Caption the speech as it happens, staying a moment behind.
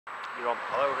You're on.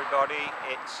 Hello everybody,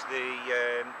 it's the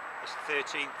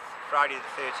 13th, Friday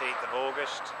the 13th of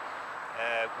August.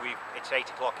 It's 8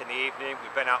 o'clock in the evening.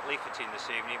 We've been out leafleting this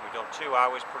evening. We've done 2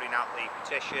 hours putting out the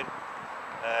petition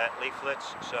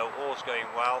leaflets, so all's going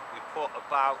well. We've put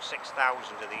about 6,000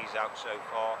 of these out so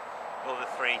far, another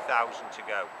 3,000 to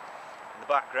go. In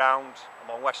the background,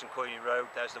 I'm on Weston Coyne Road,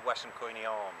 there's the Weston Coyne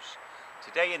Arms.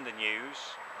 Today in the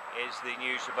news is the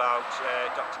news about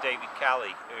Dr. David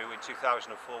Kelly, who in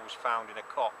 2004 was found in a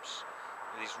copse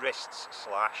with his wrists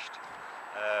slashed.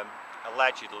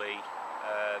 Allegedly,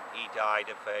 he died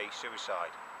of a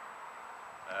suicide.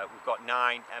 We've got 9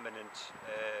 eminent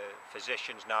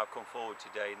physicians now come forward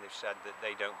today, and they've said that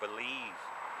they don't believe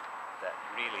that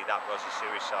really that was a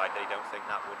suicide. They don't think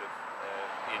that would have,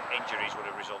 the injuries would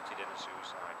have resulted in a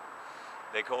suicide.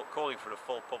 They're calling for a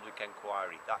full public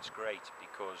inquiry. That's great,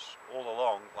 because all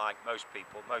along, like most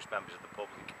people, most members of the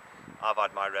public, I've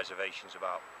had my reservations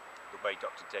about the way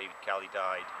Dr. David Kelly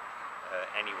died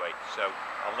anyway. So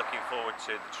I'm looking forward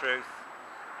to the truth,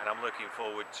 and I'm looking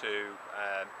forward to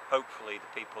hopefully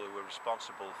the people who were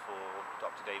responsible for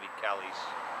Dr. David Kelly's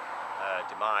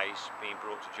demise being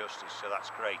brought to justice. So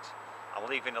that's great.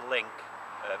 I'm leaving a link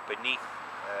underneath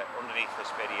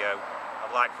this video.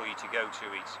 I'd like for you to go to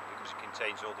it because it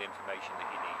contains all the information that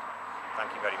you need.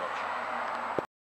 Thank you very much.